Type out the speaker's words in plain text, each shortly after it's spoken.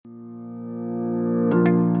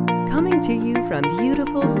Coming to you from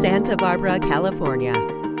beautiful Santa Barbara, California.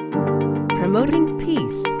 Promoting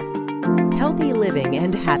peace, healthy living,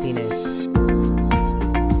 and happiness.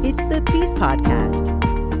 It's the Peace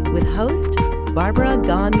Podcast with host Barbara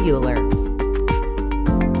Gaughan Mueller.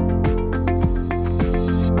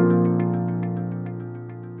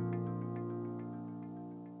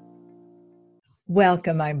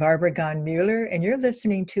 Welcome, I'm Barbara Gaughan Mueller, and you're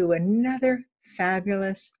listening to another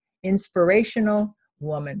fabulous, inspirational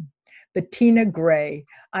woman, Bettina Gray.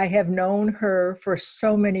 I have known her for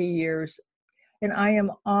so many years, and I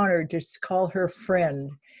am honored to call her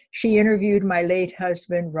friend. She interviewed my late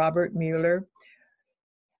husband, Robert Mueller.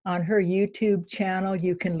 On her YouTube channel,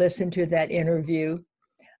 you can listen to that interview.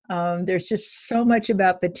 There's just so much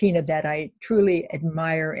about Bettina that I truly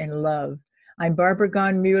admire and love. I'm Barbara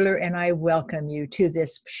Gaughan Mueller, and I welcome you to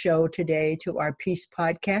this show today, to our Peace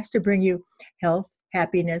Podcast, to bring you health,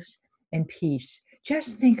 happiness, and peace.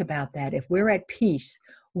 Just think about that. If we're at peace,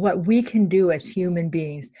 what we can do as human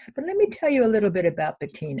beings. But let me tell you a little bit about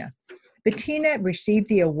Bettina. Bettina received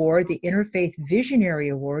the award, the Interfaith Visionary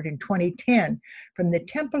Award, in 2010 from the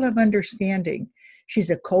Temple of Understanding.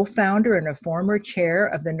 She's a co-founder and a former chair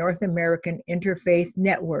of the North American Interfaith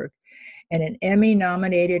Network, and an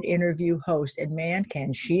Emmy-nominated interview host. And man,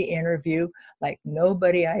 can she interview like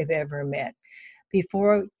nobody I've ever met.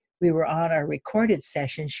 Before we were on our recorded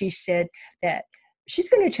session, she said that she's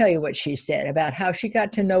going to tell you what she said about how she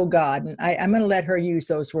got to know God. And I'm going to let her use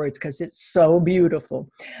those words because it's so beautiful.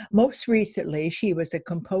 Most recently, she was a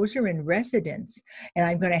composer in residence. And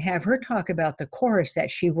I'm going to have her talk about the chorus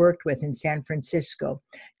that she worked with in San Francisco.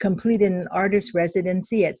 Completed an artist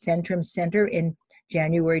residency at Centrum Center in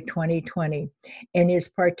January 2020, and is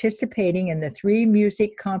participating in the 3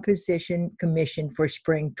 Music Composition Commission for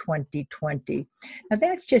Spring 2020. Now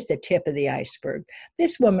that's just the tip of the iceberg.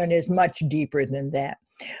 This woman is much deeper than that.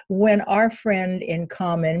 When our friend in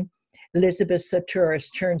common, Elizabeth Soteris,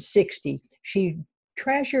 turned 60, she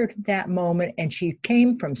treasured that moment, and she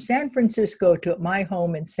came from San Francisco to my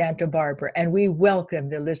home in Santa Barbara, and we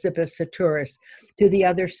welcomed Elizabeth Soteris to the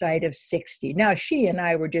other side of 60. Now, she and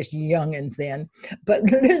I were just youngins then, but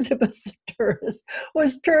Elizabeth Soteris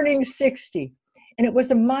was turning 60, and it was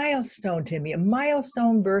a milestone to me, a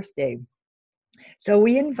milestone birthday. So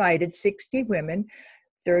we invited 60 women,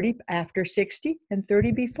 30 after 60 and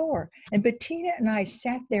 30 before. And Bettina and I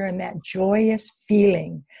sat there in that joyous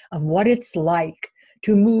feeling of what it's like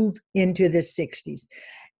to move into the 60s.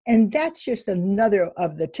 And that's just another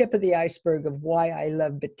of the tip of the iceberg of why I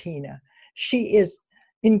love Bettina. She is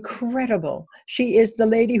incredible. She is the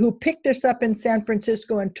lady who picked us up in San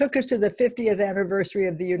Francisco and took us to the 50th anniversary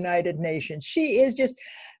of the United Nations. She is just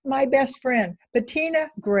my best friend. Bettina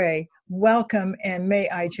Gray, welcome, and may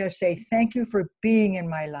I just say thank you for being in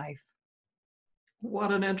my life.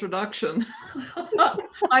 What an introduction.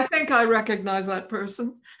 I think I recognize that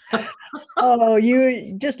person. Oh,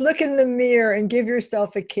 you just look in the mirror and give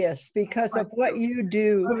yourself a kiss because of what you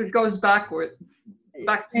do. It goes backward.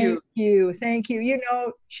 Back to you. Thank you. You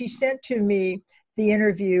know, she sent to me the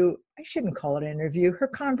interview, I shouldn't call it an interview, her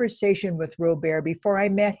conversation with Robert before I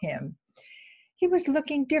met him. He was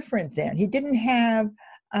looking different then. He didn't have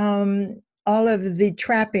all of the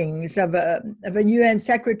trappings of a UN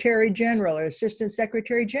Secretary General or Assistant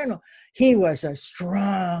Secretary General. He was a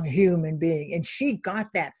strong human being, and she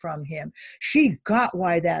got that from him. She got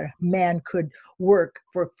why that man could work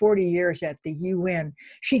for 40 years at the UN.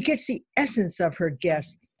 She gets the essence of her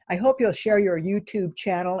guests. I hope you'll share your YouTube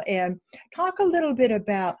channel and talk a little bit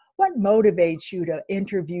about what motivates you to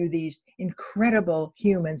interview these incredible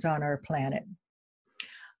humans on our planet.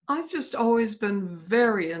 I've just always been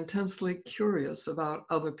very intensely curious about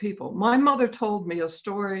other people. My mother told me a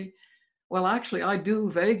story. Well, actually, I do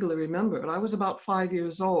vaguely remember it. I was about 5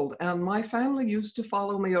 years old, and my family used to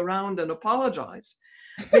follow me around and apologize.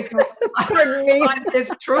 Because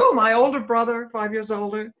it's true, my older brother, 5 years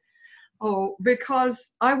older,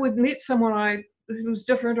 because I would meet someone who's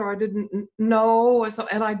different or I didn't know,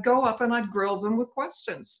 and I'd go up and I'd grill them with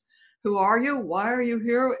questions. Who are you? Why are you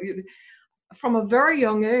here? From a very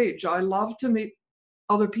young age, I loved to meet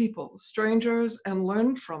other people, strangers, and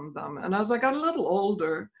learn from them. And as I got a little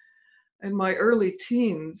older, in my early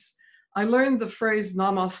teens, I learned the phrase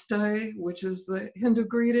namaste, which is the Hindu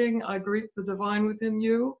greeting, I greet the divine within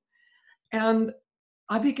you. And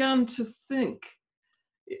I began to think,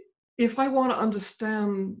 if I want to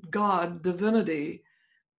understand God, divinity,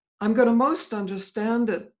 I'm going to most understand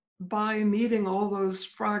it by meeting all those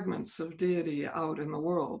fragments of deity out in the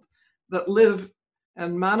world that live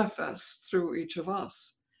and manifest through each of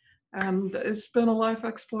us. And it's been a life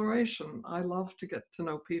exploration. I love to get to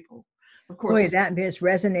know people. Of Boy, course, that just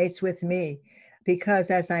resonates with me because,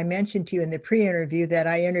 as I mentioned to you in the pre-interview, that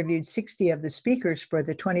I interviewed 60 of the speakers for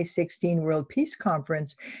the 2016 World Peace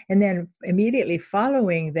Conference. And then immediately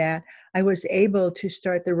following that, I was able to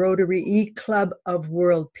start the Rotary E-Club of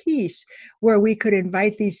World Peace, where we could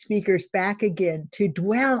invite these speakers back again to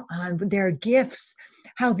dwell on their gifts,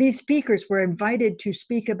 how these speakers were invited to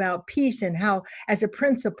speak about peace, and how, as a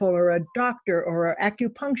principal or a doctor or an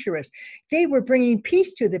acupuncturist, they were bringing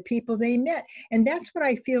peace to the people they met. And that's what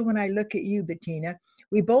I feel when I look at you, Bettina.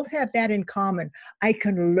 We both have that in common. I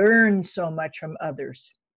can learn so much from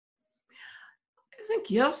others. I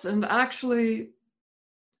think yes. And actually,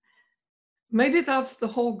 maybe that's the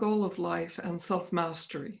whole goal of life and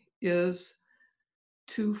self-mastery, is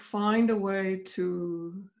to find a way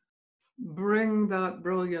to bring that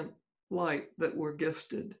brilliant light that we're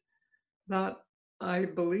gifted. That, I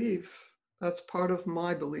believe, that's part of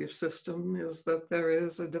my belief system, is that there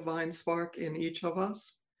is a divine spark in each of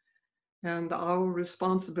us. And our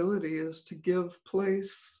responsibility is to give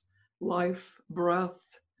place, life,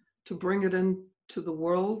 breath, to bring it into the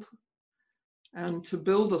world, and to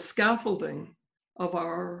build a scaffolding of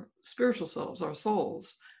our spiritual selves, our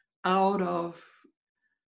souls, out of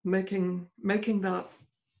making that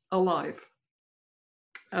alive.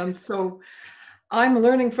 And so I'm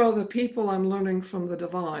learning from other people, I'm learning from the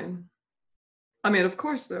divine. I mean, of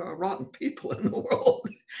course, there are rotten people in the world.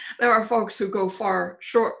 There are folks who go far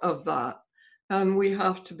short of that. And we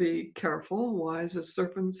have to be careful. Wise as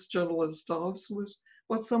serpents, gentle as doves, was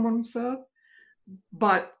what someone said.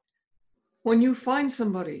 But when you find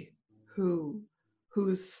somebody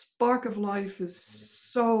whose spark of life is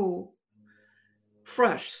so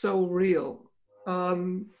fresh, so real,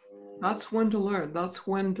 that's when to learn. That's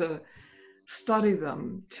when to study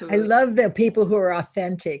them. I love the people who are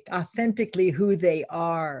authentically who they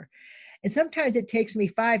are. And sometimes it takes me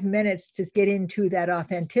 5 minutes to get into that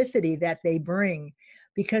authenticity that they bring,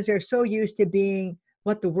 because they're so used to being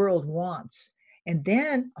what the world wants. And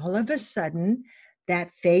then all of a sudden that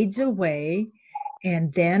fades away.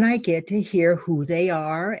 And then I get to hear who they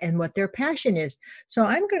are and what their passion is. So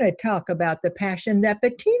I'm going to talk about the passion that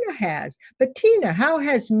Bettina has. Bettina, how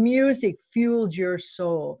has music fueled your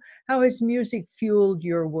soul? How has music fueled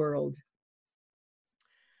your world?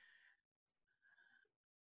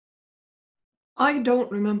 I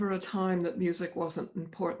don't remember a time that music wasn't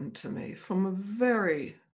important to me. From a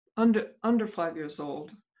very under 5 years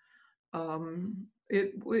old,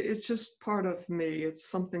 it's just part of me. It's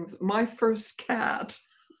something. My first cat,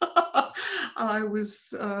 I was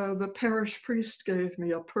the parish priest gave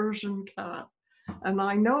me a Persian cat, and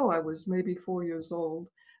I know I was maybe 4 years old.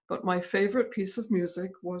 But my favorite piece of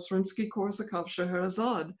music was Rimsky-Korsakov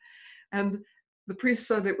Scheherazade, and the priest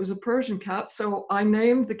said it was a Persian cat, so I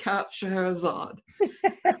named the cat Scheherazade.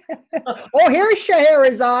 Oh, here's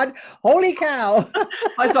Scheherazade. Holy cow.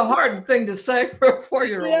 It's a hard thing to say for a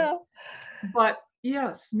 4-year-old. Yeah. But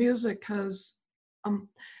yes, music has,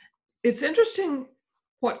 it's interesting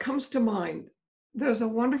what comes to mind. There's a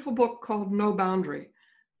wonderful book called No Boundary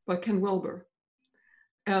by Ken Wilber.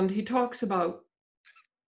 And he talks about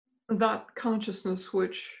that consciousness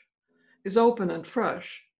which is open and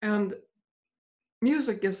fresh. And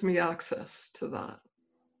music gives me access to that.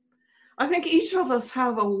 I think each of us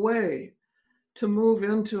have a way to move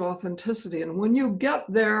into authenticity. And when you get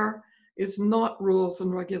there, it's not rules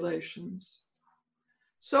and regulations.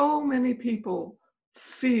 So many people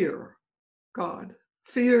fear God,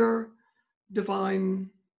 fear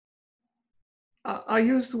divine. I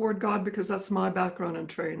use the word God because that's my background and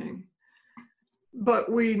training.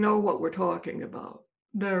 But we know what we're talking about.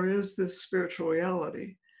 There is this spiritual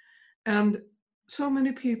reality. And so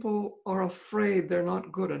many people are afraid they're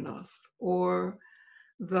not good enough, or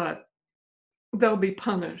that they'll be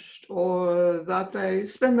punished, or that they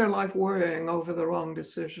spend their life worrying over the wrong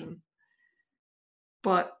decision.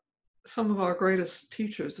 But some of our greatest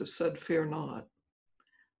teachers have said, fear not,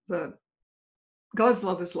 that God's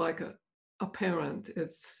love is like a parent.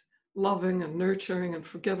 It's loving and nurturing and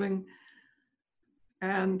forgiving.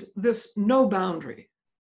 And this no boundary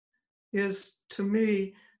is, to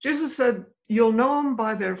me, Jesus said, you'll know them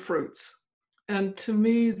by their fruits. And to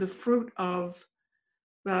me, the fruit of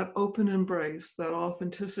that open embrace, that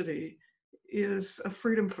authenticity, is a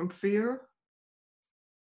freedom from fear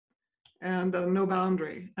and no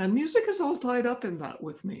boundary. And music is all tied up in that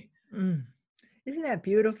with me. Isn't that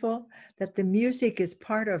beautiful? That the music is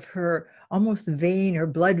part of her almost vein or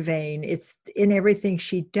blood vein. It's in everything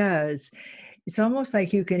she does. It's almost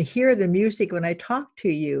like you can hear the music when I talk to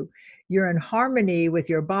you. you're in harmony with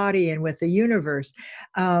your body and with the universe.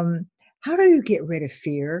 How do you get rid of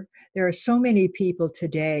fear? There are so many people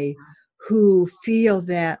today who feel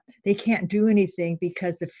that they can't do anything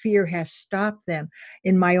because the fear has stopped them.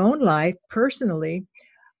 In my own life, personally,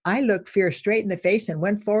 I looked fear straight in the face and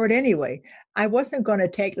went forward anyway. I wasn't going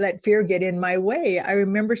to let fear get in my way. I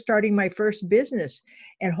remember starting my first business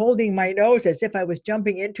and holding my nose as if I was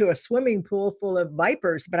jumping into a swimming pool full of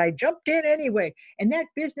vipers, but I jumped in anyway. And that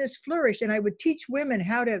business flourished, and I would teach women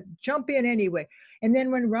how to jump in anyway. And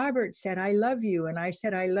then when Robert said, "I love you," and I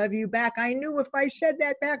said, "I love you back," I knew if I said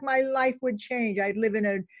that back, my life would change. I'd live in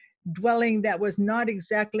a dwelling that was not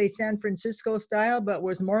exactly San Francisco style, but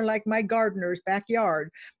was more like my gardener's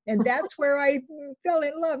backyard. And that's where I fell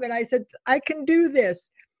in love. And I said, I can do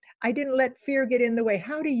this. I didn't let fear get in the way.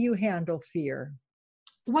 How do you handle fear?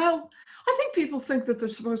 Well, I think people think that they're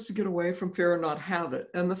supposed to get away from fear and not have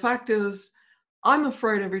it. And the fact is, I'm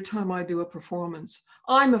afraid every time I do a performance.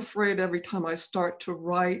 I'm afraid every time I start to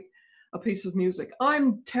write a piece of music.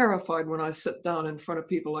 I'm terrified when I sit down in front of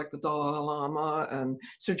people like the Dalai Lama and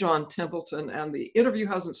Sir John Templeton, and the interview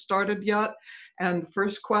hasn't started yet, and the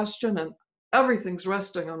first question, and everything's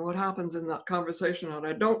resting on what happens in that conversation, and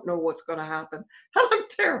I don't know what's going to happen, and I'm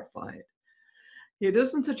terrified. It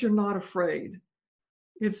isn't that you're not afraid.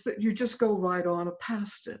 It's that you just go right on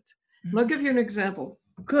past it. And I'll give you an example.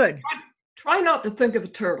 Good. Try not to think of a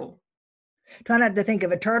turtle. Try not to think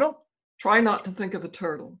of a turtle? Try not to think of a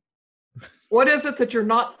turtle. What is it that you're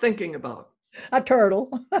not thinking about? A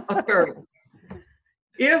turtle. A turtle.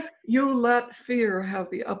 If you let fear have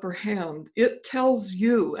the upper hand, it tells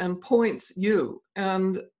you and points you.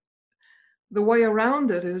 And the way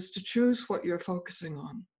around it is to choose what you're focusing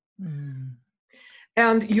on. Mm.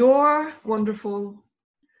 And your wonderful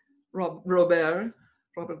Robert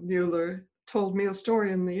Mueller told me a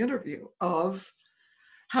story in the interview of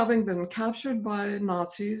having been captured by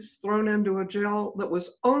Nazis, thrown into a jail that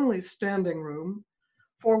was only standing room,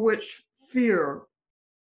 for which fear,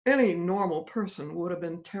 any normal person would have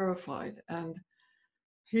been terrified. And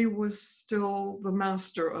he was still the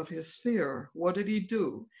master of his fear. What did he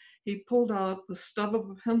do? He pulled out the stub of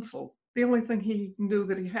a pencil, the only thing he knew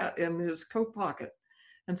that he had in his coat pocket,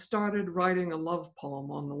 and started writing a love poem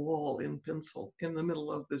on the wall in pencil in the middle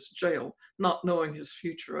of this jail, not knowing his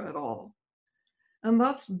future at all. And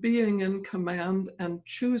that's being in command and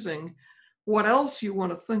choosing what else you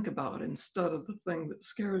want to think about instead of the thing that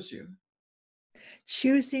scares you.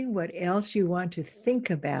 Choosing what else you want to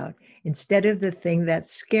think about instead of the thing that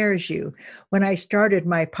scares you. When I started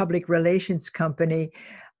my public relations company,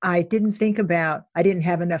 I didn't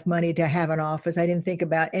have enough money to have an office. I didn't think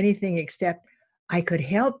about anything except I could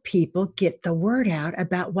help people get the word out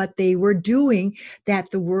about what they were doing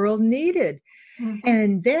that the world needed. Mm-hmm.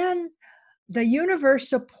 And then the universe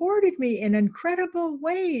supported me in incredible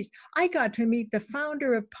ways. I got to meet the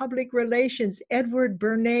founder of public relations, Edward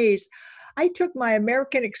Bernays. I took my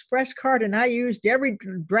American Express card and I used every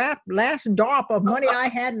last drop of money I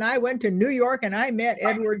had, and I went to New York and I met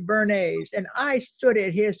Edward Bernays. And I stood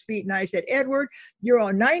at his feet and I said, Edward,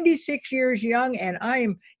 you're 96 years young and I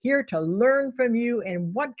am here to learn from you.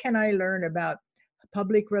 And what can I learn about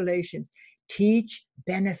public relations? Teach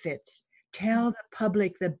benefits. Tell the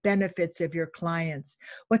public the benefits of your clients.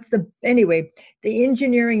 The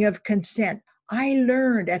engineering of consent. I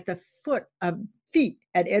learned at the feet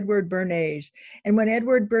at Edward Bernays. And when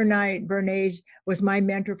Edward Bernays was my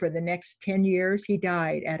mentor for the next 10 years, he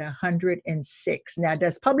died at 106. Now,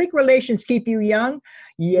 does public relations keep you young?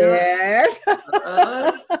 Yes.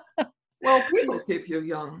 Well, people keep you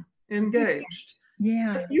young, engaged.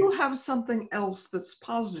 Yeah. If you have something else that's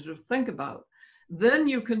positive to think about, then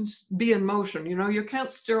you can be in motion. You know, you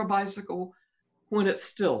can't steer a bicycle when it's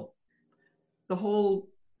still.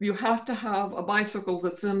 You have to have a bicycle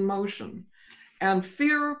that's in motion. And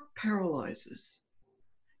fear paralyzes.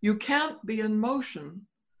 You can't be in motion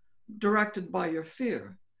directed by your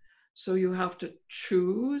fear. So you have to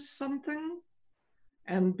choose something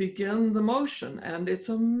and begin the motion. And it's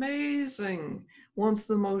amazing once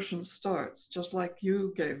the motion starts, just like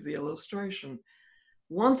you gave the illustration.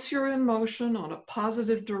 Once you're in motion on a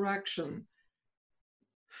positive direction,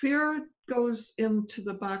 fear goes into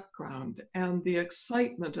the background, and the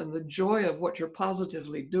excitement and the joy of what you're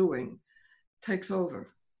positively doing takes over.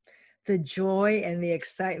 The joy and the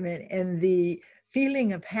excitement and the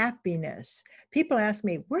feeling of happiness. People ask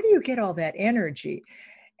me, where do you get all that energy?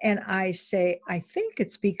 And I say, I think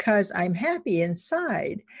it's because I'm happy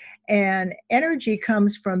inside. And energy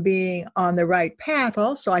comes from being on the right path.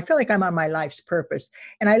 Also, I feel like I'm on my life's purpose.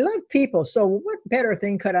 And I love people. So, what better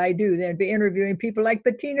thing could I do than be interviewing people like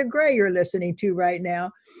Bettina Gray, you're listening to right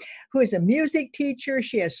now, who is a music teacher?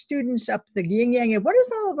 She has students up the yin yang. And what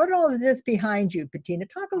all is this behind you, Bettina?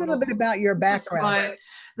 Talk a little bit about your background.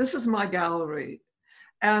 This is my gallery.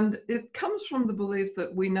 And it comes from the belief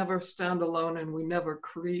that we never stand alone and we never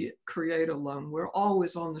create alone. We're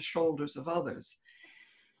always on the shoulders of others.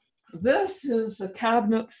 This is a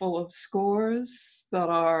cabinet full of scores that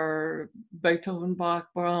are Beethoven, Bach,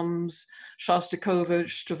 Brahms, Shostakovich,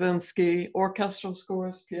 Stravinsky, orchestral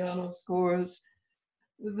scores, piano scores.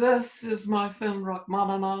 This is my friend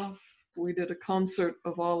Rachmaninoff. We did a concert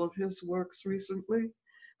of all of his works recently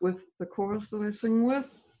with the chorus that I sing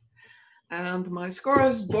with. And my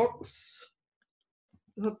scores books,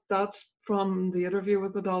 that's from the interview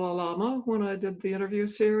with the Dalai Lama when I did the interview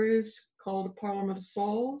series called Parliament of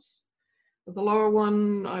Souls. The lower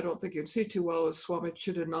one, I don't think you'd see too well, is Swami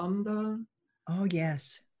Chidananda. Oh,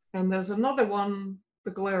 yes. And there's another one,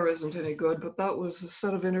 the glare isn't any good, but that was a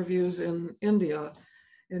set of interviews in India,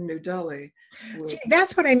 in New Delhi. See,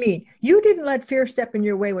 that's what I mean. You didn't let fear step in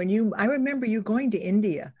your way I remember you going to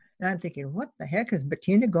India. And I'm thinking, what the heck has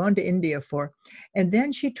Bettina gone to India for? And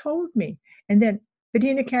then she told me. And then,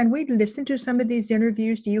 Bettina, can we listen to some of these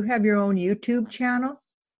interviews? Do you have your own YouTube channel?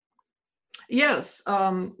 Yes.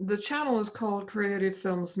 The channel is called Creative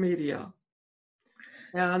Films Media.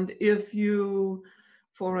 And if you,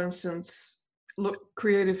 for instance, look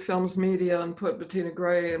Creative Films Media and put Bettina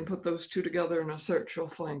Gray and put those two together in a search, you'll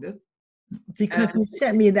find it. Because you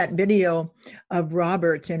sent me that video of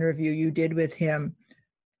Robert's interview you did with him.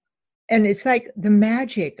 And it's like the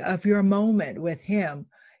magic of your moment with him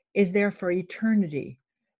is there for eternity.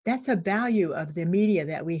 That's a value of the media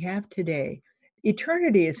that we have today.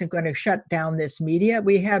 Eternity isn't going to shut down this media.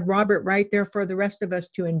 We have Robert right there for the rest of us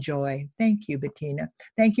to enjoy. Thank you, Bettina.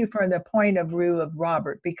 Thank you for the point of view of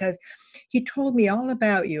Robert, because he told me all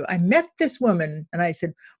about you. I met this woman and I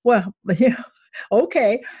said, well, yeah.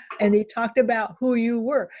 Okay. And he talked about who you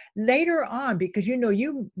were later on, because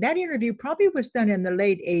that interview probably was done in the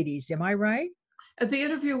late 80s. Am I right? The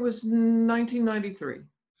interview was 1993.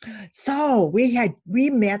 So we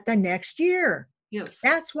met the next year. Yes.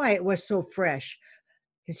 That's why it was so fresh,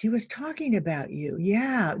 because he was talking about you.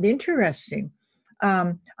 Yeah. Interesting.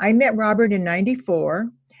 I met Robert in 94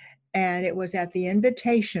 and it was at the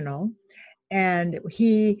Invitational, and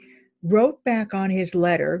he wrote back on his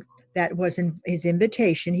letter. That was in his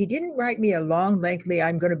invitation. He didn't write me a long, lengthy,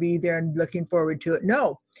 I'm going to be there and looking forward to it.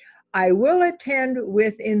 No, I will attend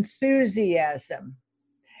with enthusiasm.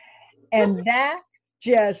 And that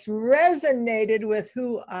just resonated with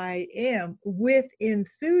who I am, with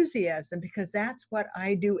enthusiasm, because that's what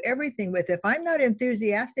I do everything with. If I'm not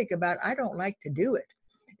enthusiastic about it, I don't like to do it.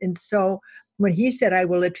 And so when he said, I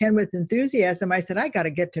will attend with enthusiasm, I said, I got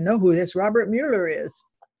to get to know who this Robert Mueller is.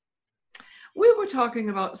 We were talking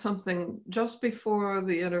about something just before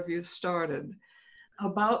the interview started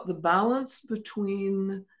about the balance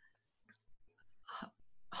between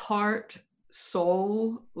heart,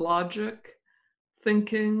 soul, logic,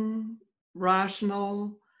 thinking,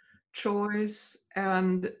 rational choice.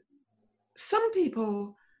 And some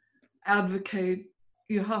people advocate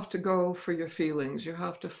you have to go for your feelings. You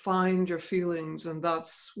have to find your feelings, and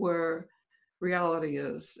that's where reality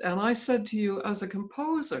is. And I said to you, as a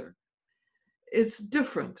composer, it's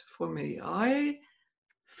different for me. I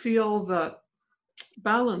feel that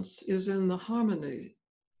balance is in the harmony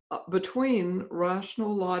between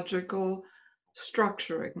rational, logical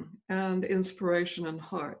structuring and inspiration and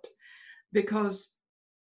heart. Because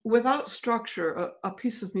without structure, a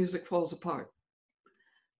piece of music falls apart.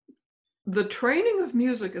 The training of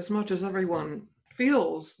music, as much as everyone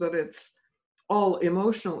feels that it's all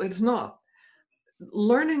emotional, it's not.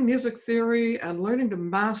 Learning music theory and learning to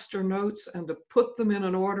master notes and to put them in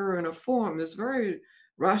an order and a form is very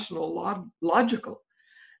rational, logical.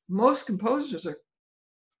 Most composers are,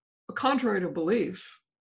 contrary to belief,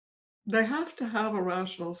 they have to have a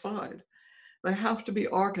rational side. They have to be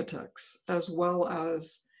architects as well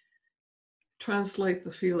as translate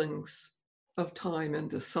the feelings of time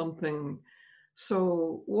into something.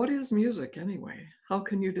 So what is music anyway? How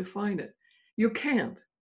can you define it? You can't.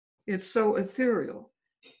 It's so ethereal,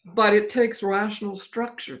 but it takes rational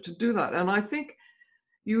structure to do that. And I think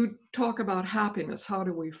you talk about happiness. How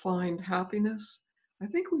do we find happiness? I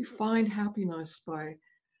think we find happiness by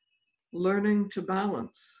learning to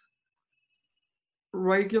balance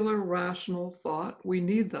regular rational thought. We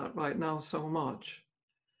need that right now so much.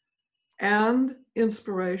 and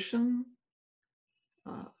inspiration,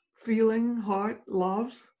 feeling, heart,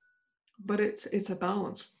 love, but it's a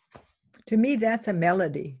balance. To me, that's a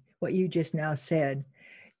melody, what you just now said.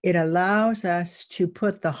 It allows us to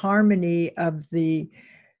put the harmony of the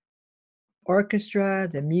orchestra,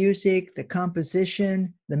 the music, the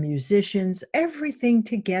composition, the musicians, everything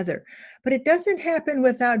together. But it doesn't happen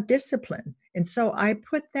without discipline. And so I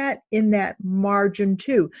put that in that margin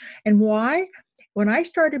too. And why? When I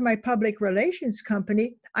started my public relations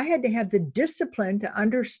company, I had to have the discipline to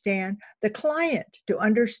understand the client, to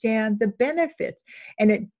understand the benefits.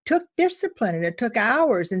 And it took discipline and it took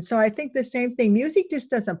hours. And so I think the same thing. Music just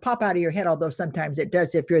doesn't pop out of your head, although sometimes it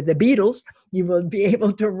does. If you're the Beatles, you will be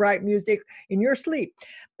able to write music in your sleep.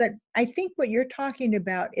 But I think what you're talking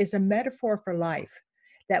about is a metaphor for life.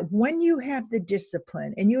 That when you have the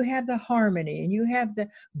discipline and you have the harmony and you have the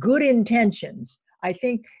good intentions, I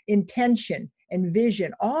think intention and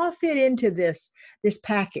vision all fit into this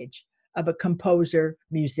package of a composer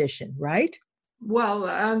musician, right? Well,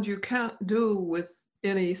 and you can't do with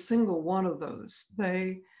any single one of those.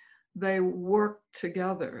 They work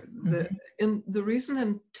together. Mm-hmm. The reason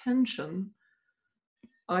intention,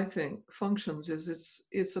 I think, functions is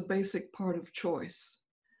it's a basic part of choice.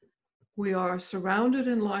 We are surrounded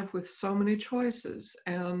in life with so many choices,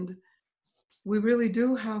 and we really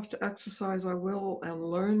do have to exercise our will and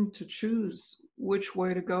learn to choose which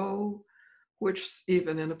way to go, which,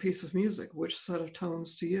 even in a piece of music, which set of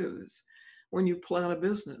tones to use. When you plan a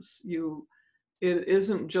business, it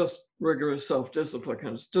isn't just rigorous self-discipline,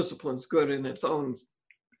 because discipline's good in its own.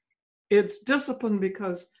 It's discipline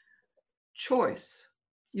because choice.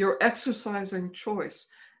 You're exercising choice.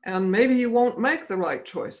 And maybe you won't make the right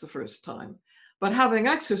choice the first time. But having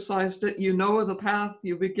exercised it, you know the path,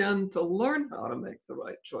 you begin to learn how to make the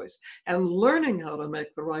right choice. And learning how to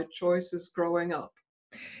make the right choice is growing up.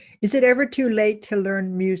 Is it ever too late to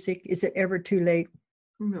learn music? Is it ever too late?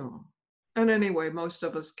 No. And anyway, most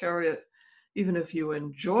of us carry it. Even if you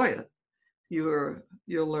enjoy it, you're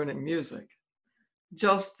learning music.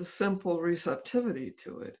 Just the simple receptivity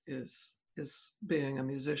to it is being a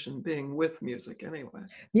musician, being with music anyway.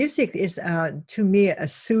 Music is, to me, a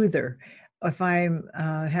soother. If I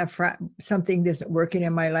have something that's working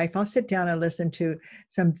in my life, I'll sit down and listen to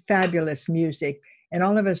some fabulous music. And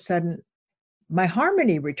all of a sudden, my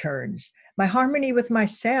harmony returns, my harmony with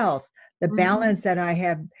myself, the balance that I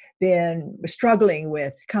have been struggling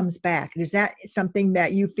with comes back. Is that something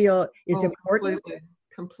that you feel is important?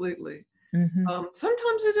 Completely. Mm-hmm.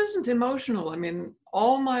 Sometimes it isn't emotional. I mean,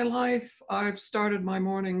 all my life, I've started my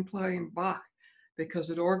morning playing Bach because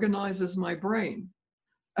it organizes my brain.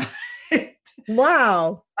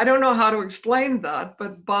 Wow. I don't know how to explain that,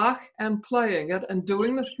 but Bach and playing it and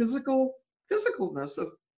doing the physicalness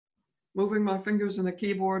of moving my fingers in a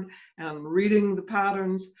keyboard and reading the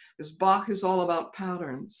patterns, because Bach is all about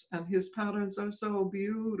patterns, and his patterns are so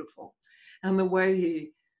beautiful. And the way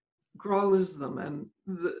he grows them and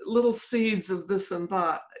the little seeds of this and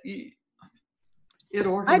that, it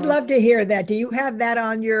organizes. I'd love to hear that. Do you have that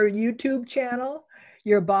on your YouTube channel,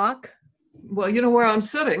 your Bach? Well, you know where I'm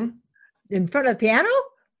sitting? In front of the piano?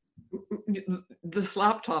 This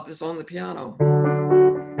laptop is on the piano.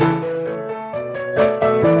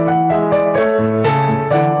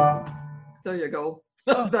 There you go.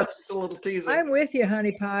 Oh, that's just a little teaser. I'm with you,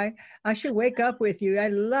 honey pie. I should wake up with you. I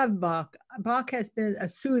love Bach. Bach has been a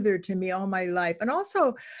soother to me all my life, and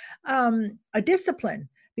also a discipline.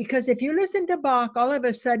 Because if you listen to Bach, all of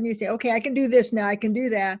a sudden you say, okay, I can do this now, I can do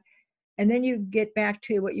that. And then you get back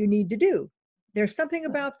to what you need to do. There's something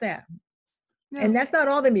about that. Yeah. And that's not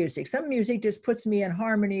all the music. Some music just puts me in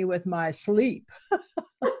harmony with my sleep.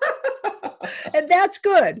 And that's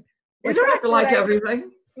good. We don't have to like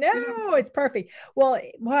everything. No, it's perfect. Well,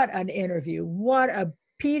 what an interview. What a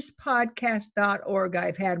peacepodcast.org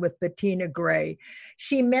I've had with Bettina Gray.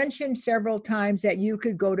 She mentioned several times that you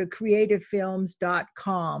could go to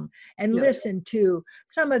creativefilms.com and listen to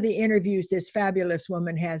some of the interviews this fabulous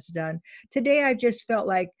woman has done. Today, I just felt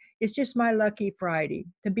like it's just my lucky Friday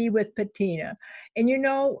to be with Bettina. And you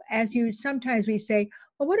know, sometimes we say,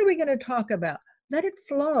 well, what are we going to talk about? Let it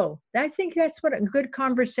flow. I think that's what a good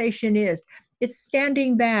conversation is. It's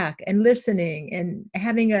standing back and listening and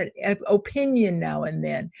having an opinion now and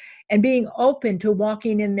then and being open to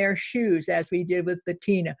walking in their shoes as we did with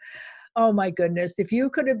Bettina. Oh my goodness. If you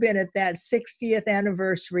could have been at that 60th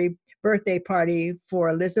anniversary birthday party for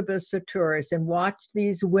Elizabeth Sahtouris and watched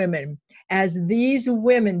these women as these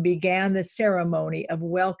women began the ceremony of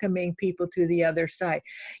welcoming people to the other side.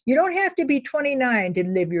 You don't have to be 29 to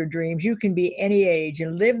live your dreams. You can be any age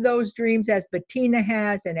and live those dreams as Bettina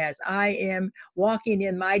has and as I am walking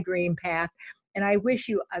in my dream path. And I wish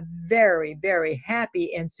you a very, very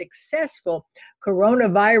happy and successful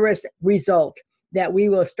coronavirus result, that we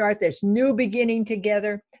will start this new beginning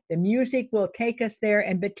together. The music will take us there.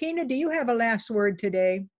 And Bettina, do you have a last word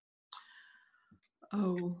today?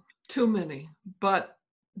 Oh, too many. But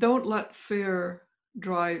don't let fear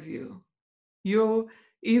drive you. You're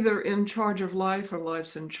either in charge of life or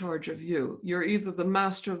life's in charge of you. You're either the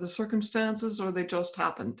master of the circumstances or they just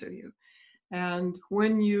happen to you. And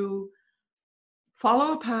when you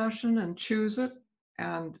follow a passion and choose it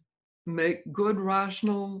and make good,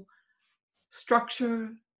 rational structure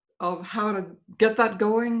of how to get that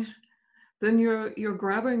going, then you're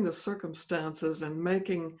grabbing the circumstances and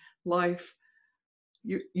making life,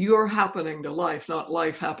 you're happening to life, not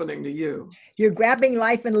life happening to you. You're grabbing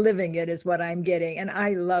life and living it is what I'm getting, and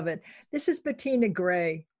I love it. This is Bettina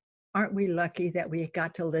Gray. Aren't we lucky that we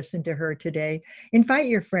got to listen to her today? Invite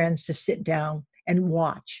your friends to sit down and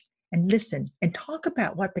watch and listen and talk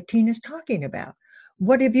about what Bettina's talking about.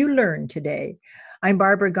 What have you learned today? I'm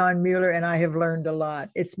Barbara Gahn Mueller, and I have learned a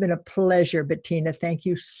lot. It's been a pleasure, Bettina. Thank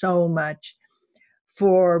you so much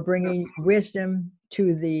for bringing wisdom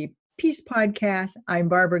to the Peace Podcast. I'm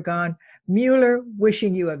Barbara Gahn Mueller,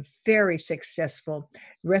 wishing you a very successful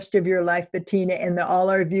rest of your life, Bettina, and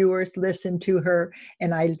all our viewers listen to her.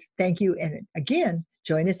 And I thank you. And again,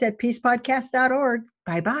 join us at peacepodcast.org.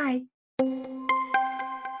 Bye-bye.